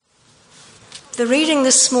The reading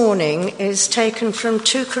this morning is taken from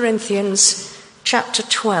 2 Corinthians chapter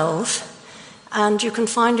 12, and you can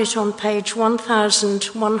find it on page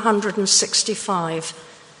 1165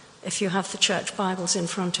 if you have the church Bibles in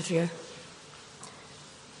front of you.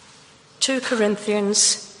 2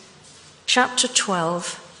 Corinthians chapter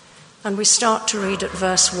 12, and we start to read at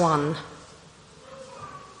verse 1.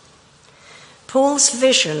 Paul's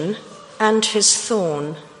vision and his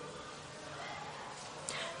thorn.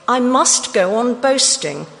 I must go on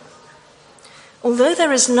boasting. Although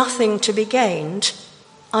there is nothing to be gained,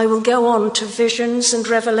 I will go on to visions and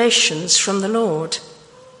revelations from the Lord.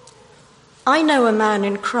 I know a man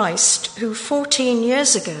in Christ who 14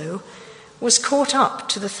 years ago was caught up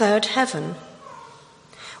to the third heaven.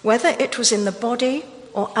 Whether it was in the body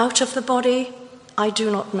or out of the body, I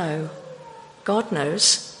do not know. God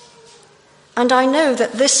knows. And I know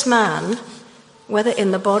that this man, whether in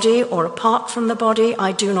the body or apart from the body,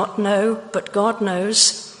 I do not know, but God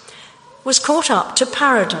knows, was caught up to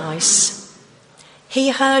paradise. He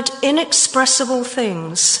heard inexpressible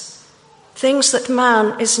things, things that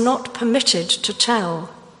man is not permitted to tell.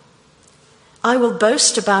 I will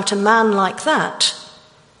boast about a man like that,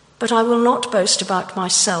 but I will not boast about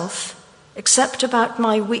myself, except about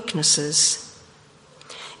my weaknesses.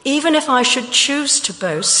 Even if I should choose to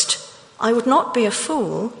boast, I would not be a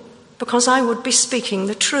fool, because I would be speaking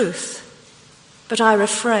the truth. But I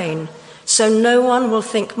refrain, so no one will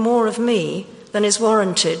think more of me than is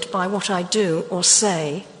warranted by what I do or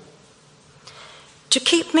say. To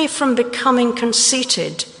keep me from becoming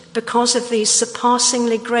conceited because of these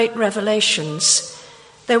surpassingly great revelations,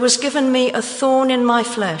 there was given me a thorn in my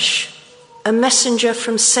flesh, a messenger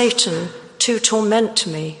from Satan to torment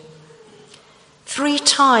me. 3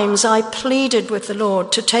 times I pleaded with the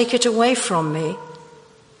Lord to take it away from me.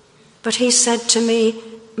 But he said to me,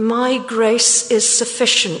 my grace is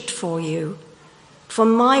sufficient for you, for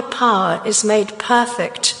my power is made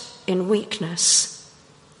perfect in weakness.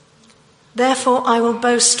 Therefore I will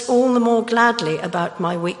boast all the more gladly about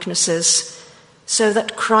my weaknesses, so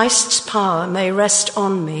that Christ's power may rest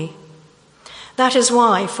on me. That is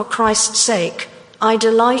why, for Christ's sake, I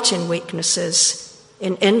delight in weaknesses,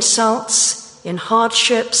 in insults, in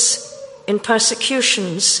hardships, in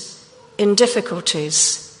persecutions, in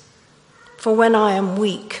difficulties. For when I am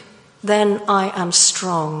weak, then I am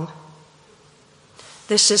strong.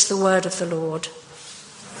 This is the word of the Lord.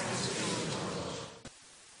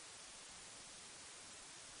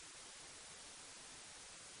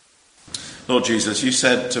 Lord Jesus, you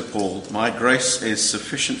said to Paul, my grace is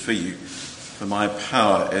sufficient for you, for my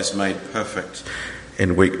power is made perfect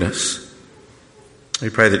in weakness. We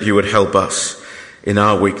pray that you would help us in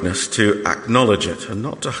our weakness to acknowledge it and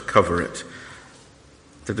not to cover it,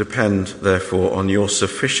 to depend, therefore, on your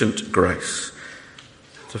sufficient grace,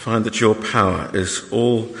 to find that your power is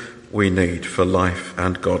all we need for life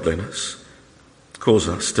and godliness. Cause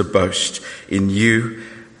us to boast in you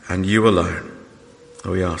and you alone.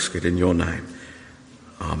 We ask it in your name.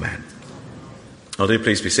 Amen. Oh, do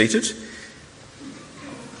please be seated.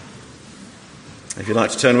 If you'd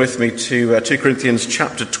like to turn with me to 2 Corinthians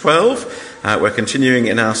chapter 12, we're continuing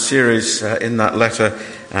in our series in that letter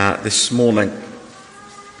this morning.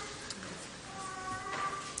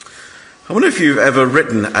 I wonder if you've ever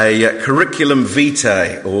written a curriculum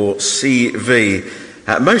vitae or CV.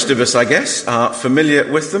 Most of us, I guess, are familiar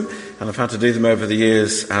with them, and I've had to do them over the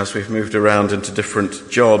years as we've moved around into different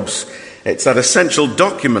jobs. It's that essential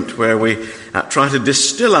document where we try to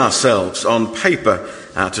distill ourselves on paper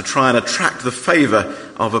to try and attract the favour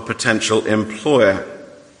of a potential employer.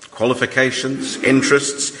 Qualifications,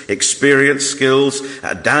 interests, experience, skills,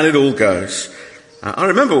 down it all goes. I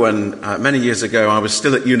remember when, many years ago, I was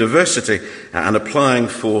still at university and applying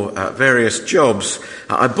for various jobs.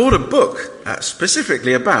 I bought a book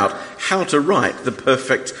specifically about how to write the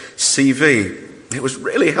perfect CV. It was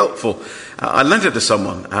really helpful. I lent it to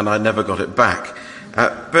someone and I never got it back.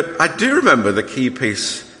 But I do remember the key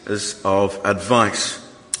pieces of advice.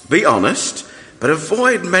 Be honest, but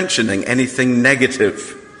avoid mentioning anything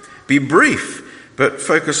negative. Be brief, but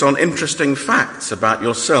focus on interesting facts about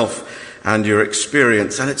yourself and your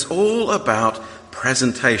experience, and it's all about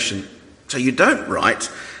presentation. So you don't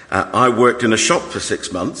write, I worked in a shop for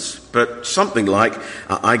 6 months, but something like,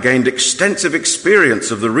 I gained extensive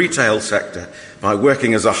experience of the retail sector by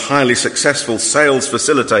working as a highly successful sales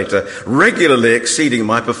facilitator, regularly exceeding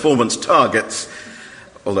my performance targets.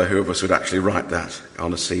 Although who of us would actually write that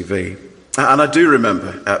on a CV? And I do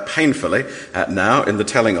remember, painfully, now in the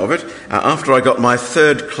telling of it, after I got my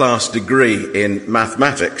 3rd class degree in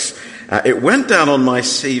mathematics, it went down on my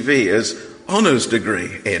CV as honours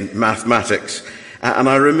degree in mathematics. and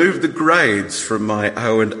I removed the grades from my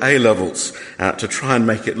O and A levels to try and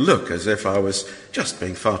make it look as if I was just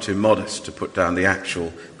being far too modest to put down the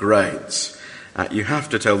actual grades. You have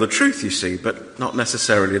to tell the truth, you see, but not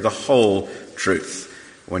necessarily the whole truth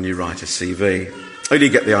when you write a CV. Oh, you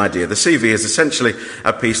get the idea. The CV is essentially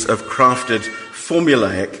a piece of crafted,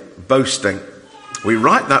 formulaic boasting. We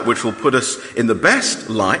write that which will put us in the best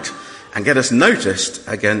light and get us noticed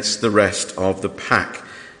against the rest of the pack.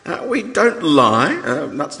 We don't lie.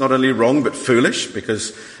 That's not only wrong but foolish,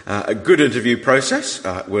 because a good interview process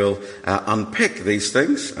will unpick these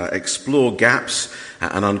things, explore gaps,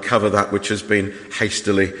 and uncover that which has been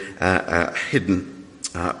hastily hidden.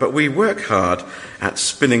 But we work hard at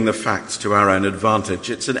spinning the facts to our own advantage.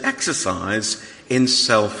 It's an exercise in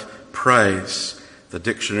self-praise, the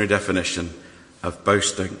dictionary definition of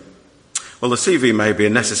boasting. Well, the CV may be a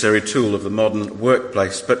necessary tool of the modern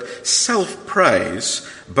workplace, but self-praise,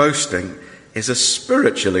 boasting, is a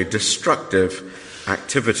spiritually destructive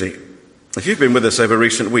activity. If you've been with us over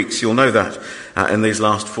recent weeks, you'll know that in these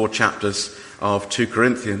last 4 chapters of 2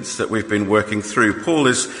 Corinthians that we've been working through. Paul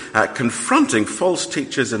is confronting false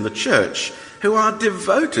teachers in the church who are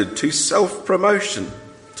devoted to self-promotion,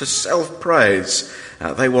 to self-praise.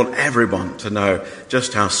 They want everyone to know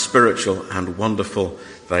just how spiritual and wonderful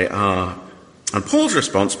they are. And Paul's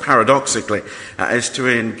response, paradoxically, is to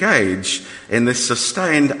engage in this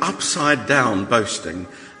sustained upside-down boasting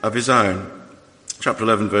of his own. Chapter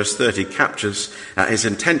 11, verse 30 captures his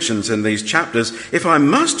intentions in these chapters. If I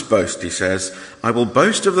must boast, he says, I will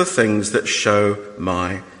boast of the things that show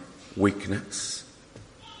my weakness.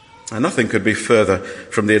 And nothing could be further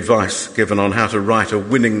from the advice given on how to write a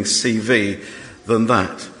winning CV than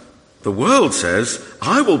that. The world says,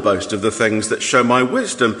 I will boast of the things that show my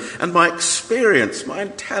wisdom and my experience, my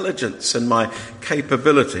intelligence and my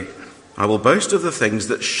capability. I will boast of the things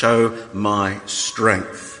that show my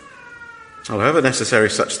strength. However necessary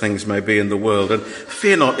such things may be in the world, and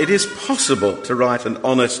fear not, it is possible to write an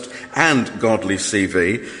honest and godly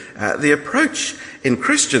CV. The approach in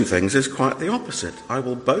Christian things is quite the opposite. I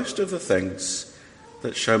will boast of the things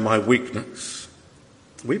that show my weakness.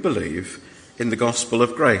 We believe in the gospel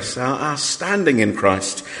of grace. Our standing in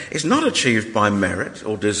Christ is not achieved by merit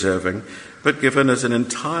or deserving, but given as an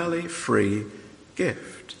entirely free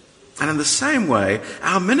gift. And in the same way,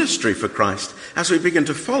 our ministry for Christ, as we begin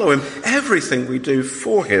to follow him, everything we do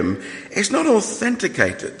for him is not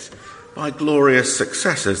authenticated by glorious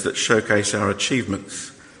successes that showcase our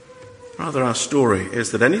achievements. Rather, our story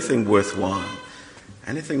is that anything worthwhile,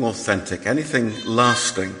 anything authentic, anything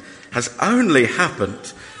lasting has only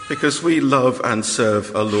happened because we love and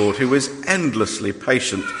serve a Lord who is endlessly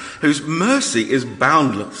patient, whose mercy is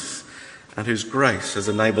boundless, and whose grace has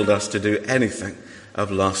enabled us to do anything of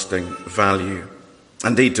lasting value.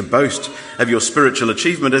 Indeed, to boast of your spiritual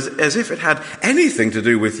achievement as if it had anything to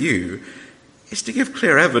do with you is to give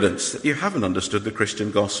clear evidence that you haven't understood the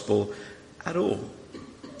Christian gospel at all.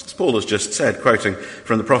 As Paul has just said, quoting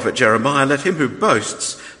from the prophet Jeremiah, let him who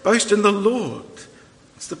boasts, boast in the Lord.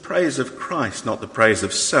 It's the praise of Christ, not the praise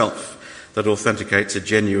of self, that authenticates a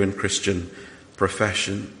genuine Christian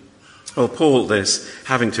profession. Well, Paul is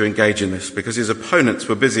having to engage in this because his opponents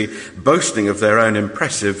were busy boasting of their own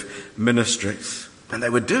impressive ministries. And they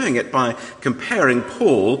were doing it by comparing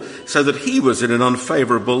Paul so that he was in an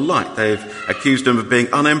unfavourable light. They've accused him of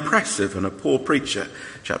being unimpressive and a poor preacher.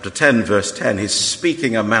 Chapter 10, verse 10, his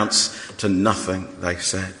speaking amounts to nothing, they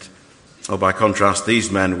said. Or by contrast,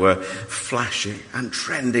 these men were flashy and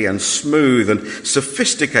trendy and smooth and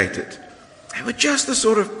sophisticated. They were just the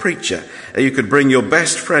sort of preacher that you could bring your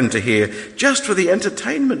best friend to hear just for the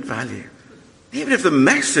entertainment value. Even if the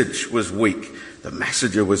message was weak, the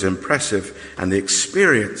messenger was impressive and the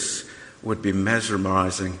experience would be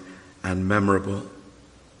mesmerizing and memorable.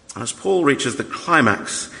 As Paul reaches the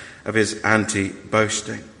climax of his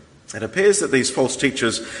anti-boasting, it appears that these false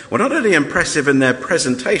teachers were not only impressive in their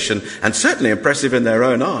presentation and certainly impressive in their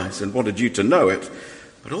own eyes and wanted you to know it,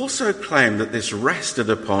 but also claimed that this rested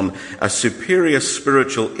upon a superior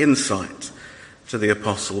spiritual insight to the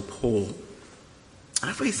Apostle Paul.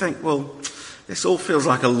 And if we think, well, this all feels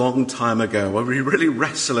like a long time ago, are we really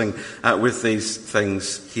wrestling with these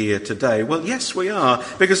things here today? Well, yes, we are,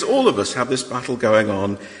 because all of us have this battle going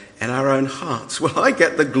on in our own hearts. Will I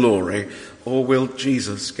get the glory, or will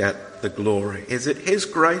Jesus get the glory? Is it his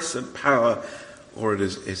grace and power, or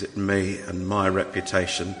is it me and my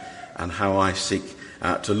reputation and how I seek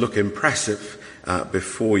to look impressive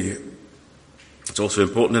before you? It's also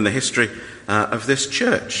important in the history of this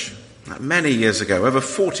church. Many years ago, over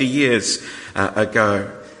 40 years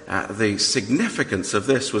ago, the significance of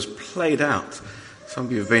this was played out Some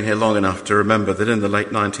of you have been here long enough to remember that in the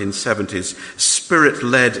late 1970s,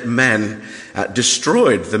 Spirit-led men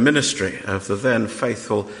destroyed the ministry of the then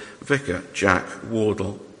faithful vicar, Jack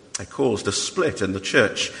Wardle. They caused a split in the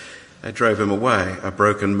church. They drove him away, a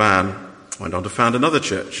broken man. Went on to found another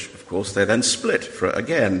church. Of course, they then split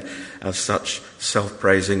again, as such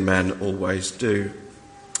self-praising men always do.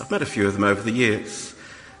 I've met a few of them over the years,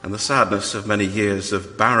 and the sadness of many years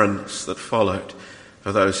of barrenness that followed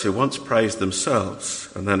for those who once praised themselves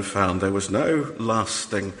and then found there was no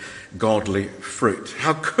lasting godly fruit.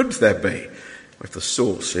 How could there be if the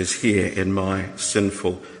source is here in my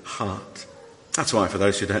sinful heart? That's why, for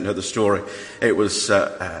those who don't know the story, it was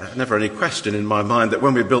never any question in my mind that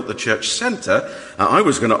when we built the church centre, I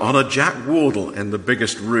was going to honour Jack Wardle in the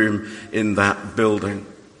biggest room in that building.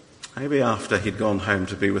 Maybe after he'd gone home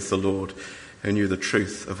to be with the Lord, who knew the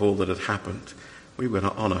truth of all that had happened, we were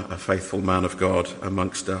going to honour a faithful man of God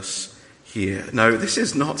amongst us here. No, this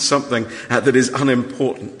is not something that is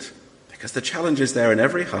unimportant, because the challenge is there in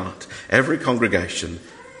every heart, every congregation,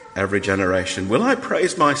 every generation. Will I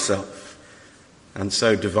praise myself and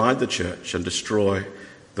so divide the church and destroy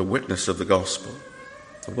the witness of the gospel?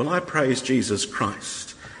 Or will I praise Jesus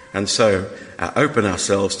Christ and so open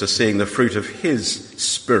ourselves to seeing the fruit of his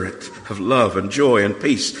Spirit, of love and joy and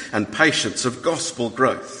peace and patience, of gospel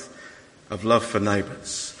growth, of love for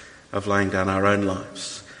neighbours, of laying down our own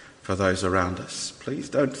lives for those around us? Please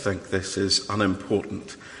don't think this is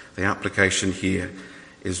unimportant. The application here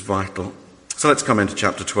is vital. So let's come into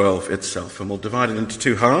chapter 12 itself, and we'll divide it into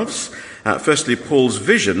two halves. Firstly, Paul's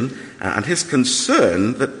vision and his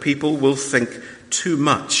concern that people will think too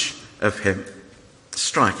much of him.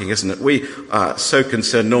 Striking, isn't it? We are so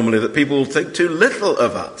concerned normally that people will think too little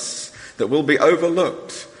of us, that we'll be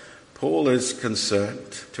overlooked. Paul is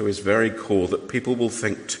concerned to his very core that people will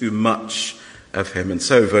think too much of him. And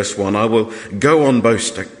so, verse 1, I will go on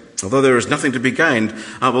boasting. Although there is nothing to be gained,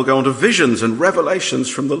 I will go on to visions and revelations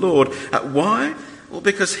from the Lord. Why? Well,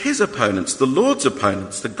 because his opponents, the Lord's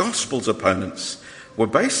opponents, the gospel's opponents, were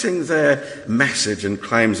basing their message and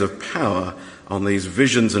claims of power on these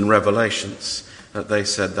visions and revelations that they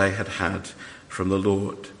said they had had from the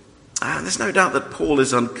Lord. And there's no doubt that Paul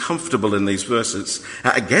is uncomfortable in these verses.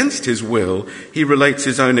 Against his will, he relates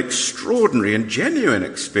his own extraordinary and genuine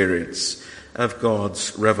experience of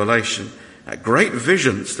God's revelation. Great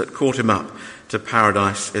visions that caught him up to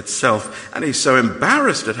paradise itself. And he's so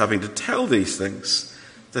embarrassed at having to tell these things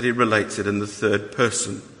that he relates it in the third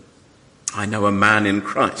person. I know a man in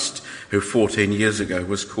Christ who 14 years ago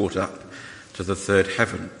was caught up to the third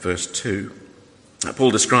heaven, verse 2.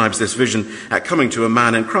 Paul describes this vision coming to a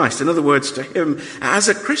man in Christ. In other words, to him as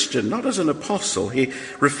a Christian, not as an apostle. He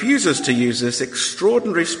refuses to use this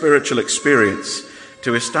extraordinary spiritual experience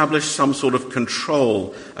to establish some sort of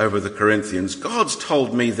control over the Corinthians. God's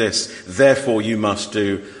told me this, therefore you must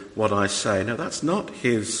do what I say. No, that's not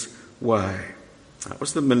his way. That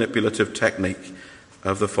was the manipulative technique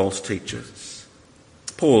of the false teachers.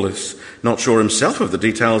 Paul is not sure himself of the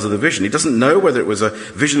details of the vision. He doesn't know whether it was a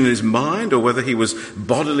vision in his mind or whether he was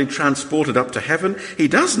bodily transported up to heaven. He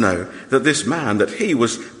does know that this man, that he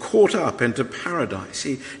was caught up into paradise.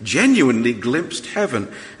 He genuinely glimpsed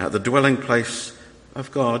heaven at the dwelling place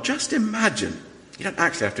of God. Just imagine. You don't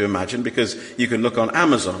actually have to imagine, because you can look on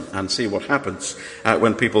Amazon and see what happens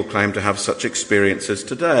when people claim to have such experiences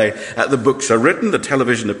today. The books are written, the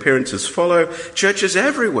television appearances follow. Churches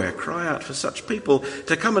everywhere cry out for such people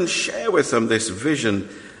to come and share with them this vision,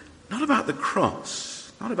 not about the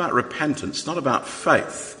cross, not about repentance, not about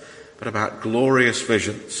faith, but about glorious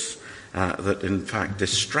visions that in fact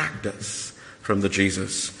distract us from the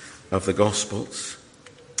Jesus of the Gospels.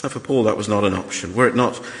 For Paul, that was not an option. Were it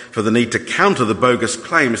not for the need to counter the bogus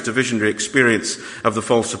claims to visionary experience of the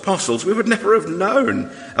false apostles, we would never have known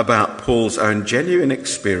about Paul's own genuine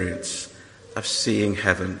experience of seeing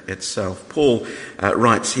heaven itself. Paul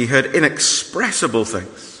writes, he heard inexpressible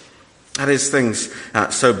things. That is, things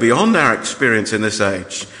so beyond our experience in this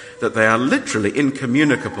age that they are literally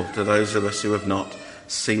incommunicable to those of us who have not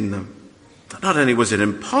seen them. Not only was it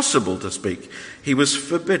impossible to speak, he was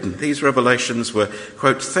forbidden. These revelations were,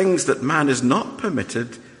 quote, things that man is not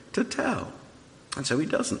permitted to tell. And so he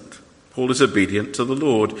doesn't. Paul is obedient to the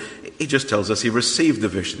Lord. He just tells us he received the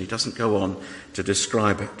vision. He doesn't go on to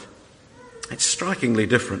describe it. It's strikingly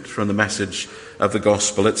different from the message of the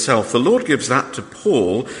gospel itself. The Lord gives that to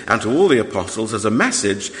Paul and to all the apostles as a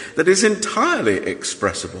message that is entirely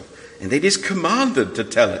expressible. Indeed, he's commanded to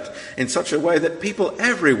tell it in such a way that people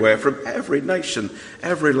everywhere, from every nation,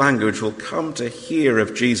 every language, will come to hear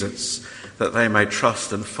of Jesus, that they may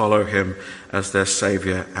trust and follow him as their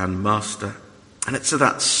Saviour and Master. And it's to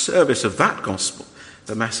that service of that gospel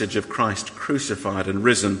the message of Christ crucified and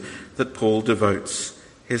risen, that Paul devotes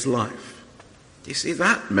his life. You see,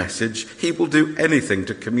 that message he will do anything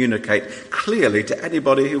to communicate clearly to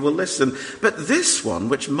anybody who will listen. But this one,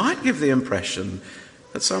 which might give the impression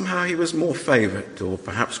that somehow he was more favoured or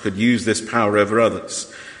perhaps could use this power over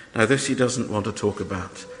others, now this he doesn't want to talk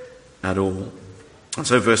about at all. And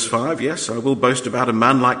so verse 5, yes, I will boast about a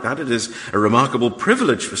man like that. It is a remarkable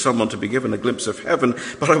privilege for someone to be given a glimpse of heaven,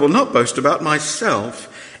 but I will not boast about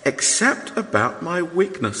myself except about my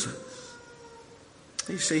weaknesses.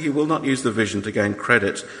 You see, he will not use the vision to gain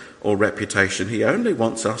credit or reputation. He only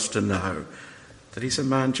wants us to know that he's a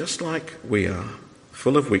man just like we are,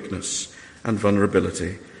 full of weakness and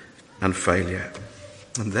vulnerability and failure.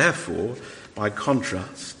 And therefore, by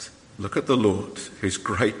contrast, look at the Lord, whose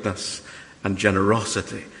greatness and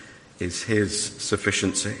generosity is his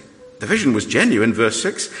sufficiency. The vision was genuine, verse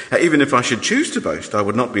 6. Even if I should choose to boast, I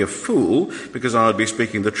would not be a fool, because I would be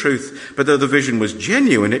speaking the truth. But though the vision was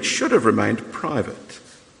genuine, it should have remained private.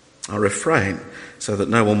 I refrain so that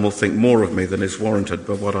no one will think more of me than is warranted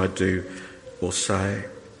by what I do or say.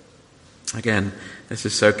 Again, this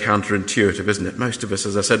is so counterintuitive, isn't it? Most of us,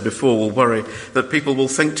 as I said before, will worry that people will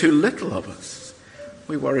think too little of us.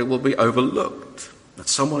 We worry we'll be overlooked, that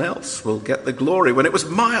someone else will get the glory when it was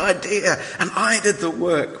my idea and I did the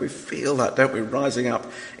work. We feel that, don't we, rising up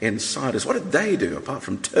inside us. What did they do apart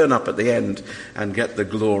from turn up at the end and get the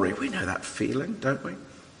glory? We know that feeling, don't we?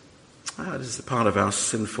 It is the part of our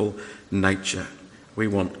sinful nature. We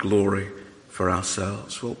want glory for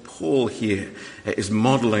ourselves. Well, Paul here is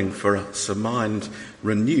modelling for us a mind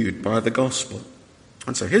renewed by the gospel.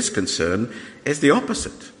 And so his concern is the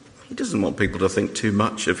opposite. He doesn't want people to think too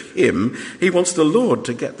much of him. He wants the Lord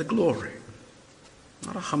to get the glory.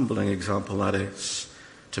 What a humbling example that is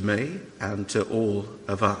to me and to all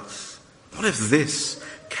of us. What if this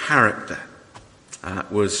character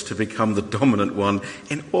was to become the dominant one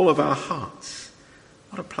in all of our hearts?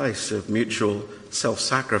 What a place of mutual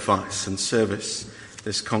self-sacrifice and service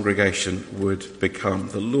this congregation would become,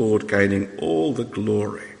 the Lord gaining all the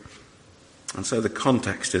glory. And so the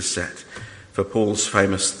context is set for Paul's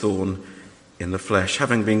famous thorn in the flesh.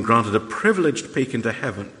 Having been granted a privileged peek into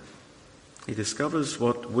heaven, he discovers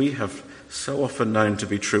what we have so often known to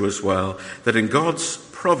be true as well, that in God's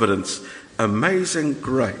providence, amazing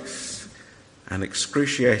grace and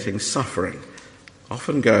excruciating suffering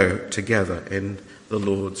often go together in the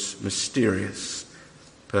Lord's mysterious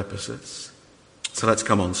purposes. So let's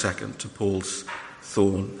come on second to Paul's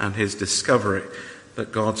thorn and his discovery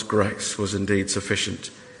that God's grace was indeed sufficient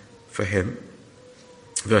for him.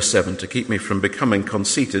 Verse 7, to keep me from becoming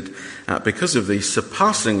conceited because of these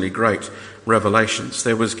surpassingly great revelations,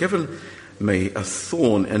 there was given me a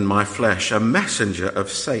thorn in my flesh, a messenger of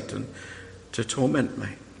Satan to torment me.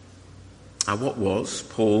 Now, what was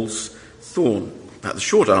Paul's thorn? Now, the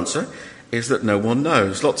short answer is that no one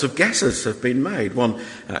knows. Lots of guesses have been made. One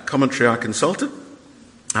commentary I consulted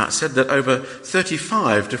said that over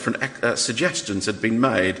 35 different suggestions had been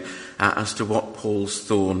made as to what Paul's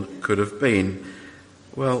thorn could have been.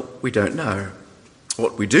 Well, we don't know.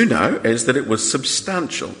 What we do know is that it was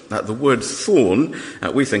substantial. The word thorn,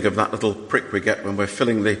 we think of that little prick we get when we're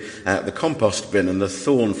filling the compost bin, and the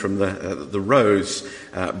thorn from the rose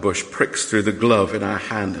bush pricks through the glove in our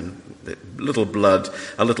hand, and the little blood,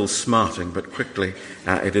 a little smarting, but quickly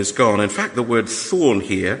it is gone. In fact, the word thorn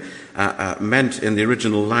here meant in the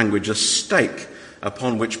original language a stake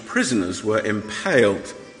upon which prisoners were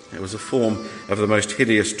impaled. It was a form of the most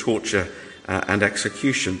hideous torture and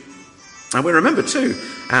execution. And we remember too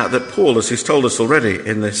that Paul, as he's told us already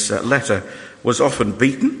in this letter, was often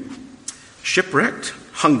beaten, shipwrecked,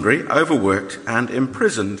 hungry, overworked and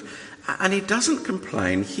imprisoned. And he doesn't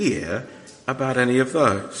complain here about any of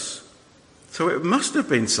those. So it must have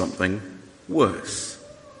been something worse.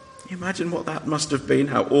 Can you imagine what that must have been?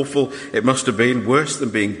 How awful it must have been, worse than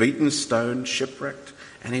being beaten, stoned, shipwrecked,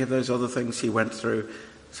 any of those other things he went through.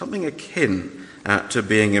 Something akin to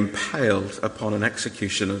being impaled upon an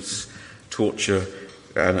executioner's torture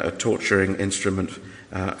and a torturing instrument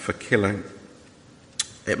for killing.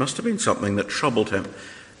 It must have been something that troubled him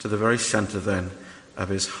to the very centre then of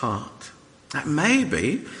his heart. It may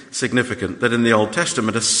be significant that in the Old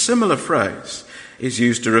Testament a similar phrase is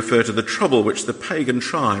used to refer to the trouble which the pagan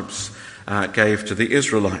tribes gave to the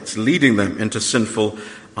Israelites, leading them into sinful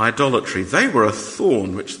idolatry. They were a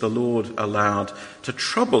thorn which the Lord allowed to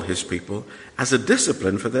trouble his people as a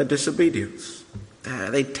discipline for their disobedience.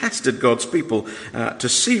 They tested God's people to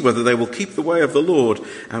see whether they will keep the way of the Lord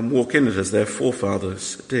and walk in it as their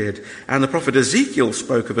forefathers did. And the prophet Ezekiel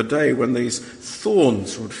spoke of a day when these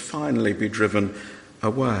thorns would finally be driven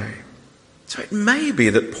away. So it may be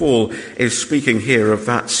that Paul is speaking here of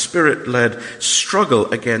that spirit-led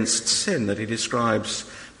struggle against sin that he describes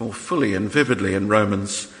more fully and vividly in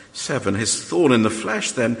Romans 7. His thorn in the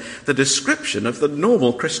flesh, then, the description of the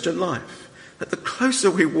normal Christian life. That the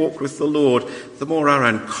closer we walk with the Lord, the more our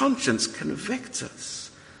own conscience convicts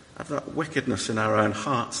us of that wickedness in our own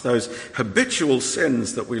hearts, those habitual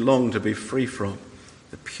sins that we long to be free from,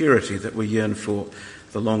 the purity that we yearn for,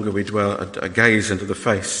 the longer we gaze into the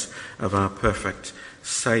face of our perfect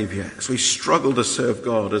Saviour. As we struggle to serve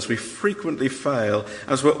God, as we frequently fail,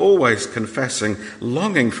 as we're always confessing,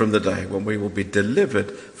 longing from the day when we will be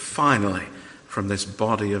delivered finally from this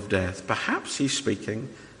body of death. Perhaps he's speaking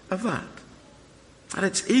of that. And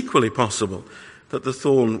it's equally possible that the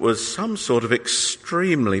thorn was some sort of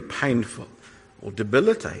extremely painful or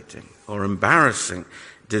debilitating or embarrassing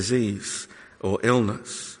disease or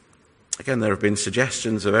illness. Again, there have been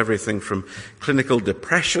suggestions of everything from clinical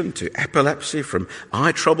depression to epilepsy, from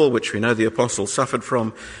eye trouble, which we know the apostle suffered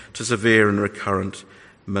from, to severe and recurrent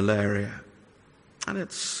malaria. And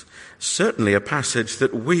it's certainly a passage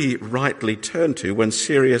that we rightly turn to when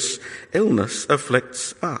serious illness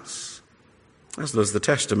afflicts us. As does the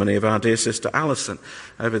testimony of our dear sister Alison.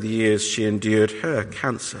 Over the years she endured her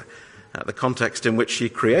cancer, the context in which she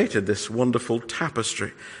created this wonderful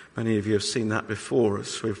tapestry. Many of you have seen that before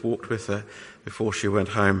as we've walked with her before she went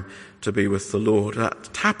home to be with the Lord.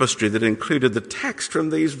 That tapestry that included the text from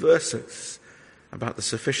these verses about the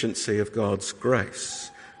sufficiency of God's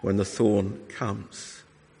grace when the thorn comes.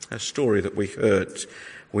 A story that we heard.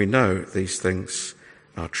 We know these things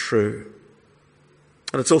are true.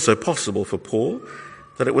 And it's also possible for Paul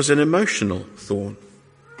that it was an emotional thorn.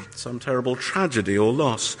 Some terrible tragedy or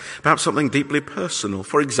loss, perhaps something deeply personal.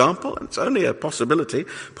 For example, and it's only a possibility,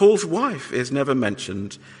 Paul's wife is never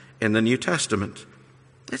mentioned in the New Testament.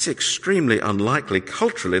 It's extremely unlikely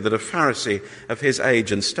culturally that a Pharisee of his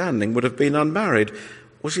age and standing would have been unmarried.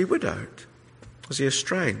 Was he widowed? Was he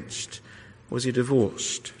estranged? Was he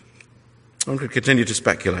divorced? One could continue to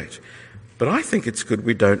speculate, but I think it's good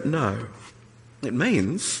we don't know. It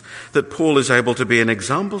means that Paul is able to be an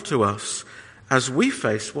example to us as we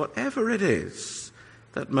face whatever it is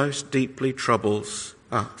that most deeply troubles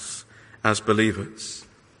us as believers.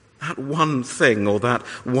 That one thing or that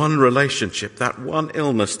one relationship, that one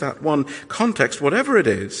illness, that one context, whatever it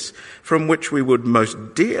is from which we would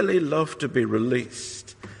most dearly love to be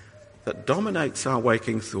released, that dominates our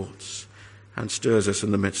waking thoughts and stirs us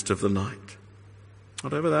in the midst of the night.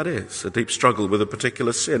 Whatever that is, a deep struggle with a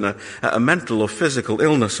particular sin, a mental or physical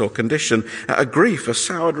illness or condition, a grief, a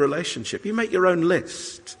soured relationship. You make your own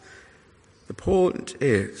list. The point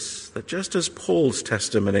is that just as Paul's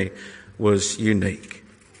testimony was unique,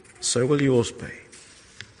 so will yours be.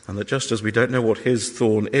 And that just as we don't know what his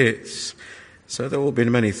thorn is, so there will be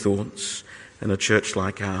many thorns in a church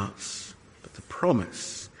like ours. But the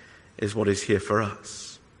promise is what is here for us.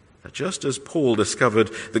 That just as Paul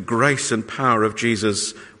discovered the grace and power of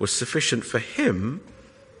Jesus was sufficient for him,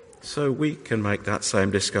 so we can make that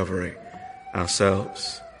same discovery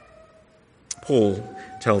ourselves. Paul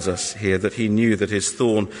tells us here that he knew that his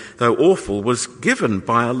thorn, though awful, was given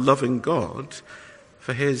by a loving God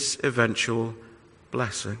for his eventual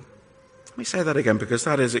blessing. Let me say that again because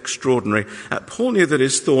that is extraordinary. Paul knew that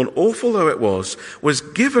his thorn, awful though it was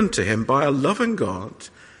given to him by a loving God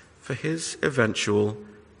for his eventual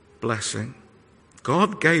blessing.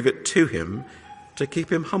 God gave it to him to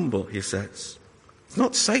keep him humble, he says. It's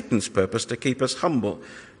not Satan's purpose to keep us humble,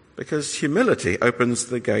 because humility opens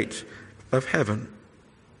the gate of heaven.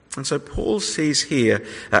 And so Paul sees here,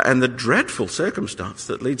 and the dreadful circumstance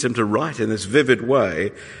that leads him to write in this vivid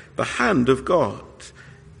way, the hand of God,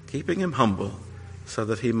 keeping him humble so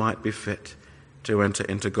that he might be fit to enter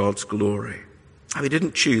into God's glory. He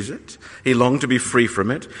didn't choose it. He longed to be free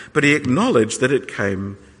from it, but he acknowledged that it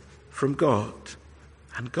came from God,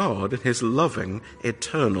 and God in his loving,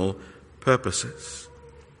 eternal purposes.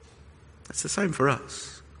 It's the same for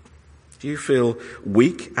us. Do you feel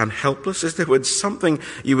weak and helpless? Is there something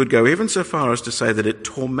you would go even so far as to say that it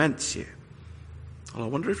torments you? Well, I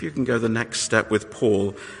wonder if you can go the next step with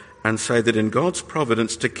Paul and say that in God's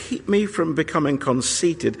providence, to keep me from becoming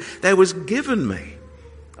conceited, there was given me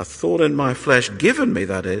a thorn in my flesh, given me,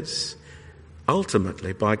 that is,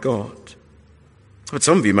 ultimately by God. But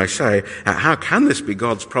some of you may say, how can this be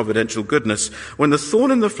God's providential goodness when the thorn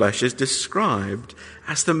in the flesh is described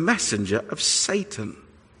as the messenger of Satan?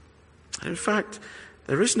 In fact,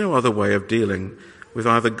 there is no other way of dealing with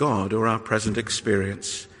either God or our present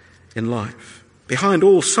experience in life. Behind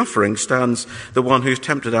all suffering stands the one who's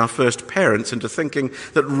tempted our first parents into thinking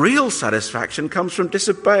that real satisfaction comes from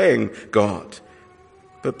disobeying God.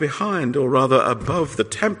 But behind, or rather above the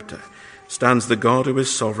tempter, stands the God who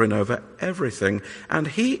is sovereign over everything, and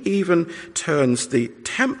he even turns the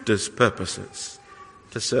tempter's purposes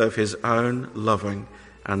to serve his own loving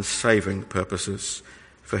and saving purposes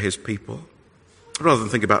for his people. Rather than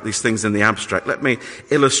think about these things in the abstract, let me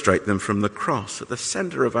illustrate them from the cross at the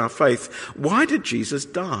center of our faith. Why did Jesus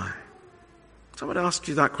die? Someone asked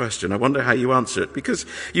you that question. I wonder how you answer it, because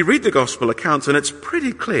you read the gospel accounts and it's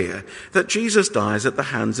pretty clear that Jesus dies at the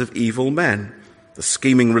hands of evil men. The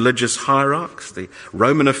scheming religious hierarchs, the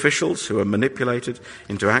Roman officials who are manipulated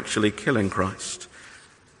into actually killing Christ.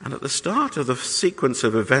 And at the start of the sequence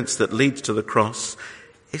of events that leads to the cross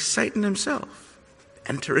is Satan himself,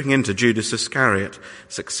 entering into Judas Iscariot,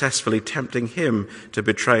 successfully tempting him to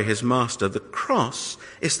betray his master. The cross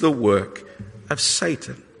is the work of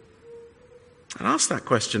Satan. And ask that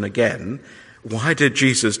question again, why did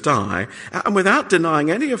Jesus die? And without denying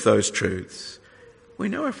any of those truths, we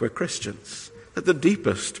know if we're Christians that the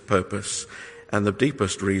deepest purpose and the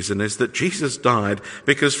deepest reason is that Jesus died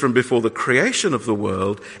because from before the creation of the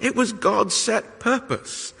world, it was God's set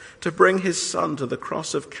purpose to bring his Son to the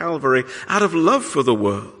cross of Calvary out of love for the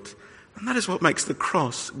world. And that is what makes the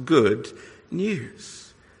cross good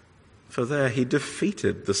news. For there he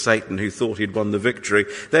defeated the Satan who thought he'd won the victory.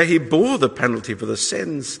 There he bore the penalty for the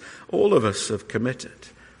sins all of us have committed.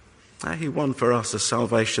 There he won for us a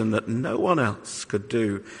salvation that no one else could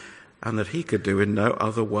do and that he could do in no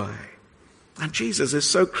other way. And Jesus is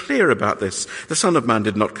so clear about this. The Son of Man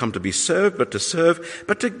did not come to be served, but to serve,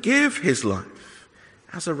 but to give his life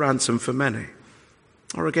as a ransom for many.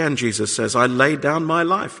 Or again, Jesus says, I laid down my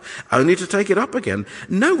life, only to take it up again.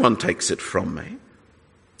 No one takes it from me.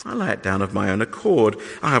 I lay it down of my own accord.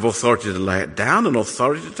 I have authority to lay it down and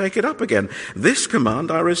authority to take it up again. This command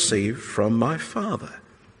I received from my Father.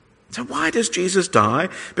 So why does Jesus die?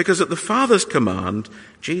 Because at the Father's command,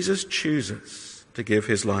 Jesus chooses to give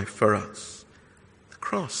his life for us. The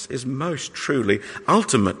cross is most truly,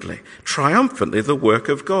 ultimately, triumphantly the work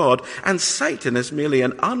of God, and Satan is merely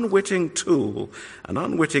an unwitting tool, an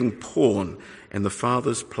unwitting pawn in the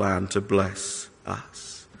Father's plan to bless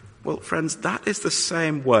us. Well, friends, that is the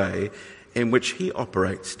same way in which he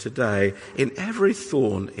operates today in every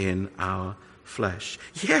thorn in our flesh.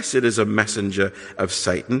 Yes, it is a messenger of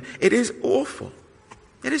Satan. It is awful.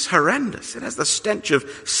 It is horrendous. It has the stench of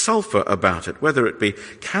sulfur about it, whether it be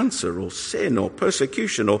cancer or sin or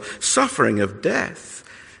persecution or suffering of death.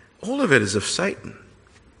 All of it is of Satan.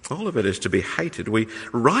 All of it is to be hated. We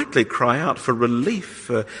rightly cry out for relief,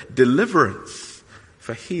 for deliverance,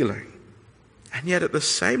 for healing. And yet at the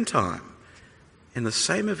same time, in the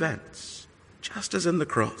same events, just as in the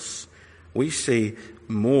cross, we see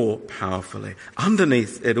more powerfully,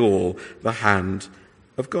 underneath it all, the hand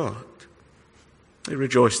of God. We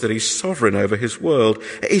rejoice that he's sovereign over his world.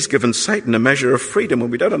 He's given Satan a measure of freedom,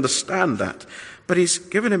 and we don't understand that. But he's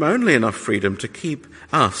given him only enough freedom to keep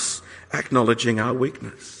us acknowledging our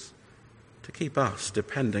weakness, to keep us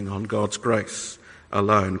depending on God's grace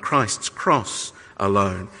alone, Christ's cross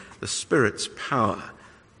alone, the Spirit's power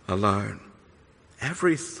alone.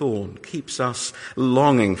 Every thorn keeps us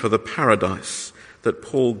longing for the paradise that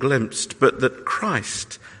Paul glimpsed, but that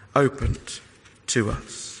Christ opened to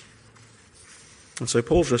us. And so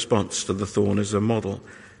Paul's response to the thorn is a model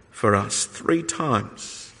for us. 3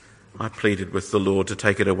 times I pleaded with the Lord to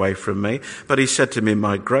take it away from me, but he said to me,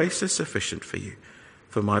 my grace is sufficient for you,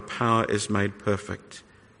 for my power is made perfect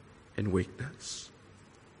in weakness.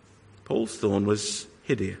 Paul's thorn was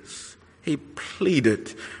hideous. He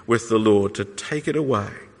pleaded with the Lord to take it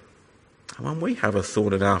away. And when we have a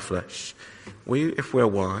thorn in our flesh, we, if we're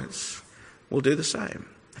wise, will do the same.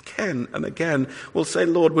 Again and again, we'll say,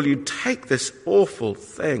 Lord, will you take this awful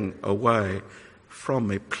thing away from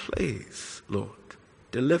me? Please, Lord,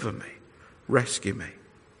 deliver me, rescue me.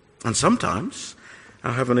 And sometimes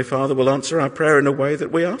our Heavenly Father will answer our prayer in a way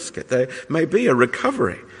that we ask it. There may be a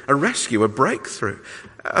recovery, a rescue, a breakthrough,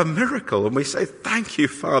 a miracle, and we say, thank you,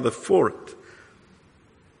 Father, for it.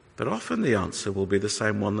 But often the answer will be the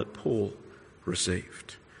same one that Paul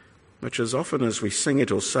received, which as often as we sing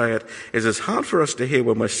it or say it, is as hard for us to hear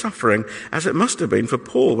when we're suffering as it must have been for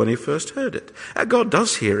Paul when he first heard it. God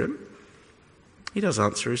does hear him. He does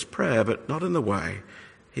answer his prayer, but not in the way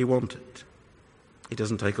he wanted. He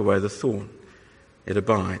doesn't take away the thorn. It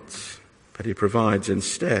abides, but he provides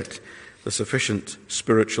instead the sufficient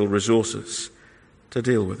spiritual resources to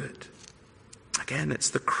deal with it. Again, it's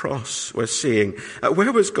the cross we're seeing.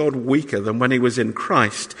 Where was God weaker than when he was in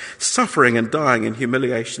Christ, suffering and dying in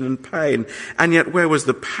humiliation and pain? And yet where was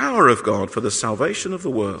the power of God for the salvation of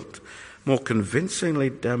the world more convincingly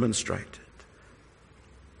demonstrated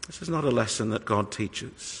This is not a lesson that God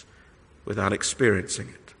teaches without experiencing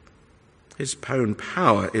it. His own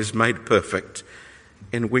power is made perfect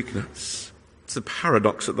in weakness. It's the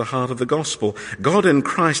paradox at the heart of the gospel. God in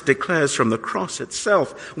Christ declares from the cross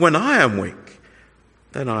itself, when I am weak,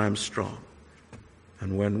 then I am strong.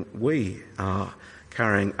 And when we are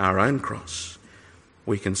carrying our own cross,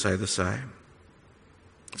 we can say the same.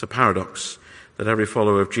 It's a paradox that every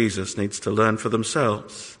follower of Jesus needs to learn for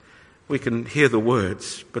themselves. We can hear the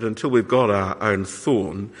words, but until we've got our own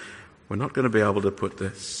thorn, we're not going to be able to put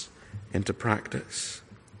this into practice.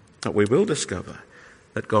 But we will discover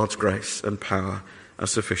that God's grace and power are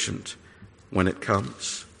sufficient when it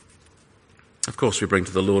comes. Of course, we bring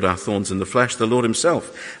to the Lord our thorns in the flesh. The Lord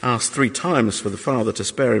himself asked 3 times for the Father to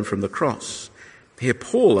spare him from the cross. Here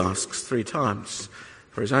Paul asks 3 times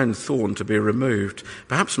for his own thorn to be removed,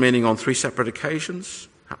 perhaps meaning on 3 separate occasions,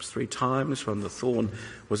 perhaps 3 times when the thorn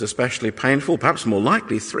was especially painful, perhaps more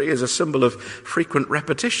likely 3 is a symbol of frequent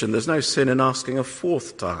repetition. There's no sin in asking a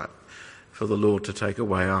 4th time for the Lord to take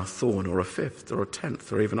away our thorn, or a 5th, or a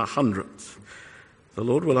 10th, or even a 100th. The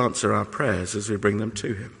Lord will answer our prayers as we bring them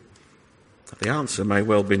to him. But the answer may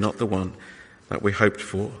well be not the one that we hoped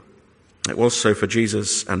for. It was so for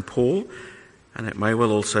Jesus and Paul, and it may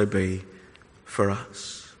well also be for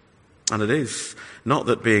us. And it is not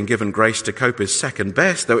that being given grace to cope is second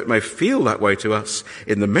best, though it may feel that way to us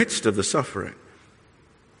in the midst of the suffering.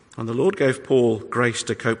 And the Lord gave Paul grace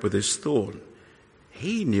to cope with his thorn.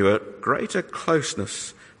 He knew a greater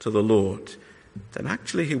closeness to the Lord than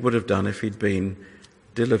actually he would have done if he'd been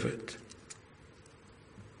delivered.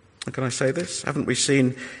 And can I say this? Haven't we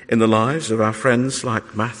seen in the lives of our friends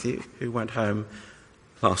like Matthew, who went home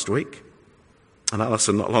last week, and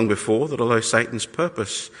Alison not long before, that although Satan's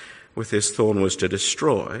purpose with his thorn was to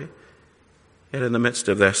destroy, yet in the midst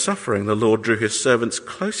of their suffering, the Lord drew his servants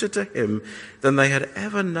closer to him than they had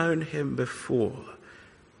ever known him before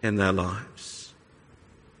in their lives.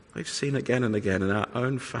 We've seen again and again in our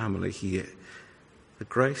own family here, the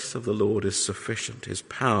grace of the Lord is sufficient, his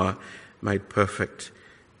power made perfect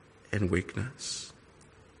in weakness.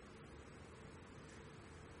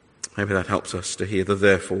 Maybe that helps us to hear the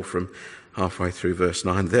therefore from halfway through verse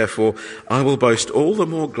 9. Therefore, I will boast all the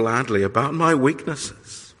more gladly about my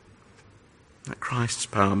weaknesses, that Christ's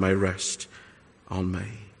power may rest on me.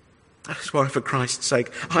 That's why, for Christ's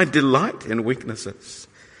sake, I delight in weaknesses,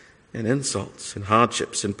 in insults, in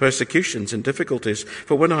hardships, in persecutions, in difficulties.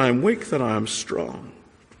 For when I am weak, then I am strong.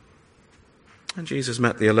 And Jesus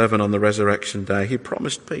met the 11 on the resurrection day. He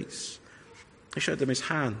promised peace. He showed them his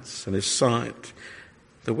hands and his side.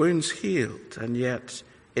 The wounds healed and yet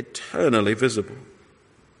eternally visible.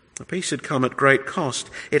 The peace had come at great cost.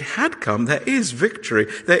 It had come. There is victory.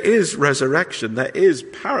 There is resurrection. There is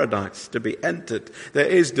paradise to be entered. There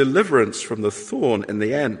is deliverance from the thorn in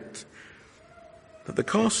the end. But the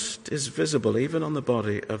cost is visible even on the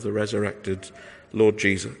body of the resurrected Lord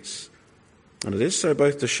Jesus. And it is so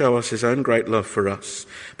both to show us his own great love for us,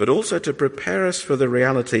 but also to prepare us for the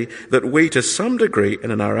reality that we, to some degree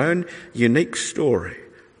and in our own unique story,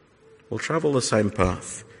 will travel the same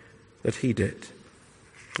path that he did.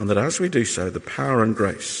 And that as we do so, the power and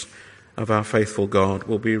grace of our faithful God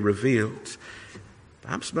will be revealed,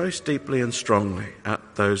 perhaps most deeply and strongly,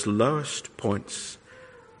 at those lowest points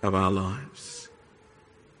of our lives.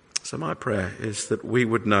 So my prayer is that we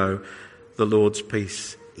would know the Lord's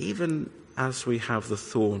peace even as we have the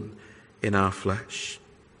thorn in our flesh.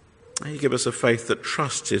 May he give us a faith that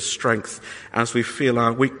trusts his strength as we feel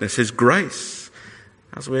our weakness, his grace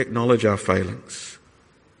as we acknowledge our failings.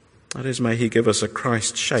 That is, may he give us a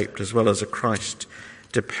Christ-shaped as well as a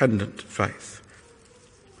Christ-dependent faith.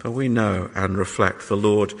 For we know and reflect the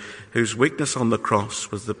Lord whose weakness on the cross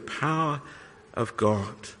was the power of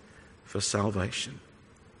God for salvation.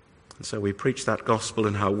 And so we preach that gospel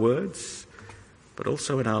in our words, but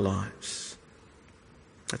also in our lives.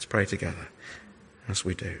 Let's pray together as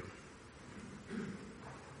we do.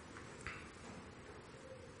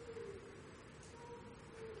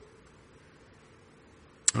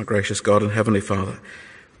 Our gracious God and Heavenly Father,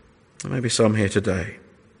 there may be some here today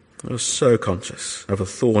who are so conscious of a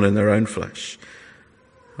thorn in their own flesh,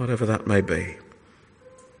 whatever that may be.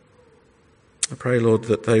 I pray, Lord,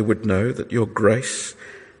 that they would know that your grace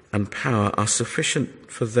and power are sufficient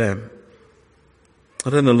for them.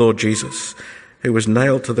 And in the Lord Jesus, who was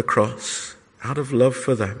nailed to the cross out of love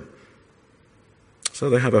for them, so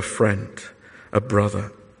they have a friend, a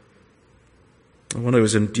brother, one who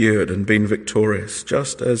has endured and been victorious,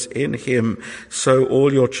 just as in him, so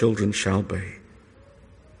all your children shall be.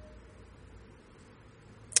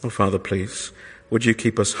 Oh, Father, please, would you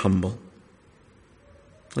keep us humble?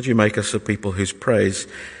 Would you make us a people whose praise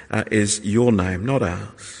is your name, not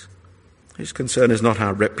ours, whose concern is not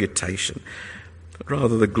our reputation, but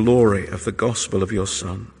rather the glory of the gospel of your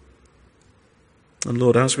Son. And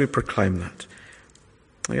Lord, as we proclaim that,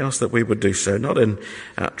 we ask that we would do so not in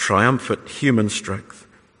triumphant human strength,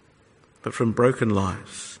 but from broken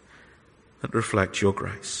lives that reflect your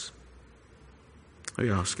grace. We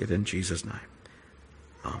ask it in Jesus' name.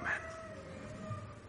 Amen.